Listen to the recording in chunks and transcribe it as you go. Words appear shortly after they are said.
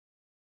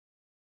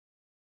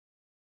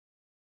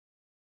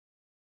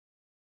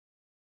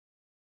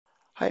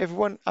Hi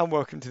everyone and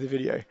welcome to the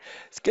video.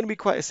 It's going to be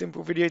quite a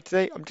simple video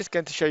today. I'm just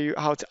going to show you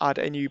how to add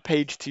a new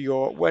page to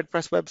your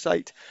WordPress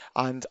website,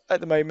 and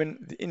at the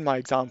moment in my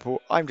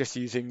example I'm just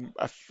using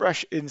a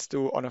fresh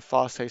install on a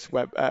Fasthosts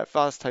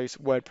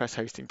WordPress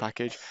hosting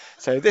package.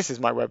 So this is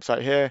my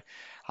website here.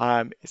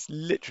 It's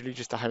literally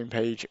just a home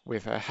page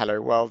with a hello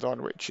world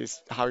on, which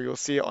is how you'll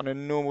see it on a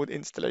normal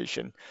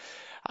installation.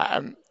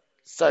 Um,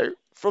 so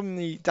from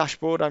the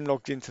dashboard, I'm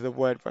logged into the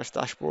WordPress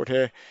dashboard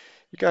here.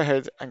 You go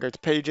ahead and go to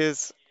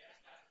pages.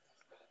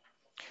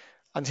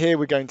 And here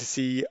we're going to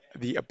see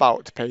the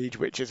About page,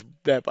 which is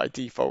there by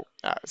default.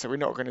 So we're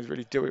not going to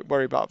really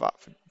worry about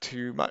that for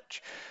too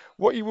much.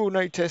 What you will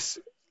notice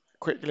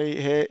quickly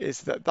here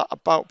is that that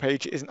About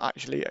page isn't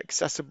actually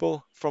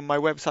accessible from my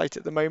website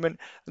at the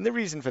moment. And the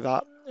reason for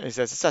that is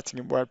there's a setting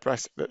in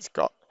WordPress that's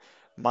got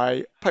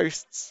my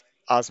posts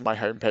as my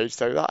home page.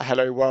 So that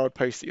Hello World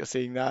post that you're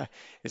seeing there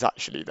is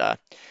actually there.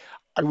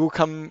 I will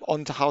come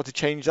on to how to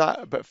change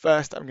that, but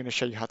first I'm going to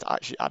show you how to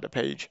actually add a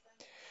page.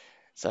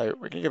 So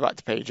we're going to go back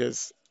to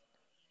pages,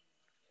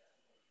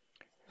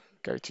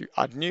 go to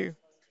add new,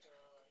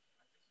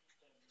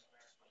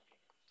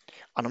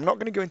 and I'm not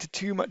going to go into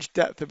too much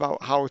depth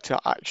about how to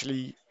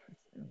actually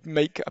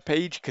make a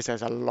page because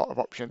there's a lot of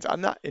options,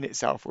 and that in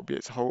itself will be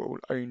its whole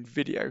own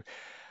video.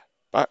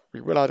 But we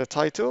will add a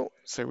title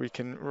so we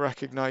can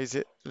recognize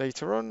it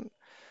later on.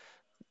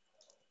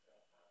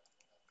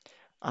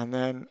 And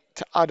then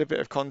to add a bit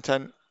of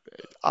content,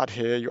 add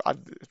here, you add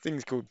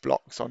things called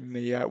blocks on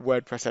the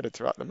WordPress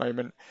editor at the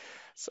moment.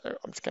 So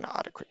I'm just going to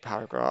add a quick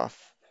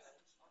paragraph.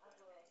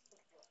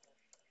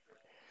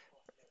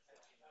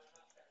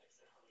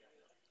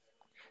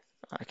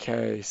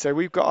 Okay, so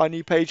we've got our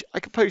new page. I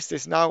can post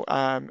this now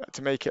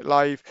to make it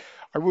live.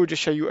 I will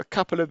just show you a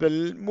couple of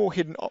the more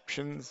hidden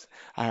options.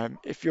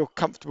 If you're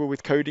comfortable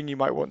with coding, you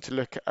might want to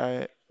look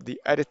at the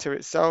editor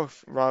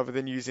itself rather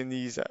than using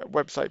these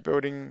website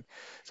building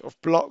sort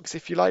of blocks,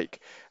 if you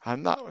like.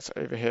 And that's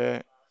over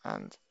here.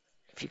 And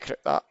if you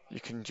click that, you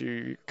can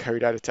do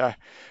code editor.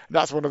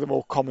 That's one of the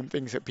more common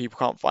things that people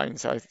can't find,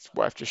 so it's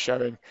worth just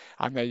showing.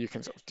 And there you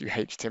can sort of do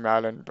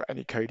HTML and put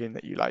any coding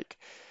that you like.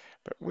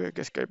 But we'll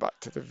just go back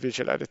to the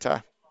visual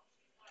editor.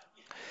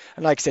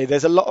 And like I say,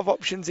 there's a lot of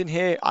options in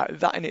here.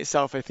 That in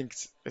itself, I think,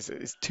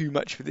 is too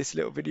much for this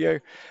little video.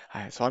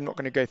 So I'm not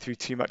going to go through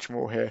too much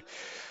more here.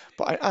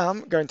 But I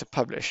am going to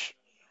publish.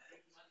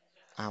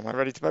 Am I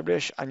ready to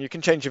publish? And you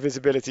can change your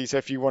visibility. So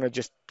if you want to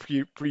just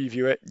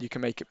preview it, you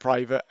can make it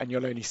private and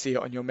you'll only see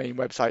it on your main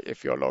website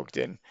if you're logged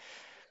in.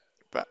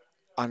 But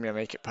I'm going to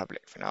make it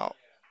public for now.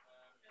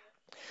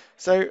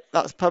 So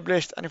that's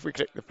published. And if we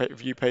click the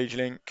view page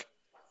link,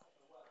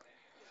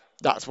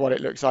 that's what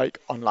it looks like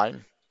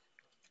online.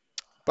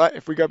 But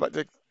if we go back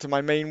to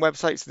my main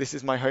website, so this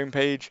is my home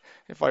page.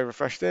 If I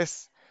refresh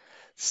this,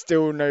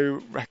 still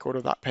no record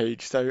of that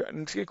page. So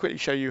I'm just going to quickly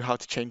show you how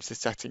to change the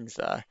settings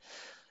there.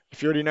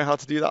 If you already know how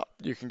to do that,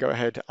 you can go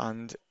ahead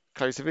and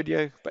close the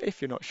video. But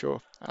if you're not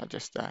sure, I'll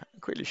just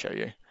quickly show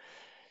you.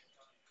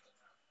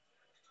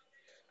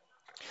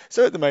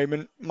 So at the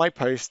moment, my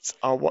posts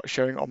are what's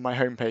showing on my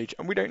home page,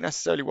 and we don't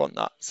necessarily want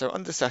that. So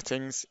under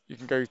settings, you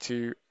can go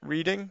to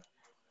reading,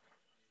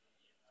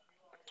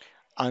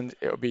 and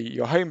it'll be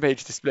your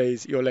homepage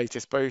displays your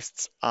latest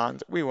posts,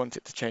 and we want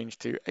it to change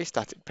to a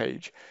static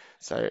page.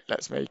 So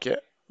let's make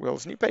it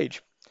Will's new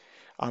page.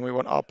 And we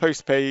want our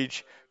post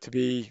page to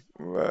be,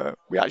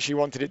 we actually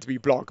wanted it to be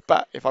blog,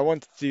 but if I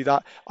wanted to do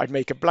that, I'd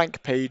make a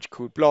blank page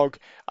called blog,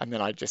 and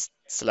then I just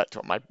select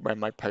where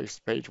my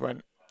post page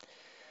went.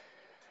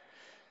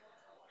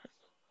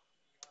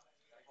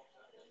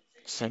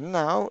 So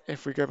now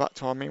if we go back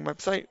to our main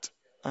website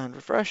and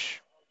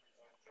refresh,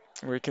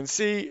 we can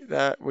see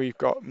that we've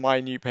got my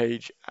new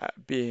page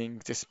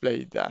being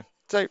displayed there.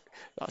 So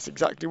that's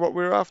exactly what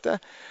we're after.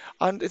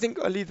 And I think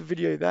I'll leave the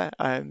video there.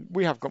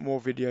 We have got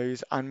more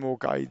videos and more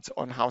guides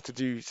on how to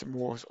do some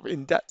more sort of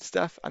in-depth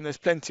stuff. And there's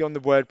plenty on the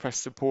WordPress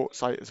support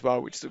site as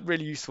well, which is a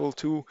really useful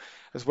tool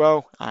as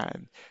well,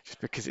 just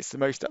because it's the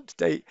most up to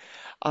date.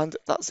 And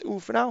that's all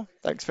for now.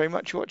 Thanks very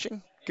much for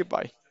watching.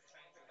 Goodbye.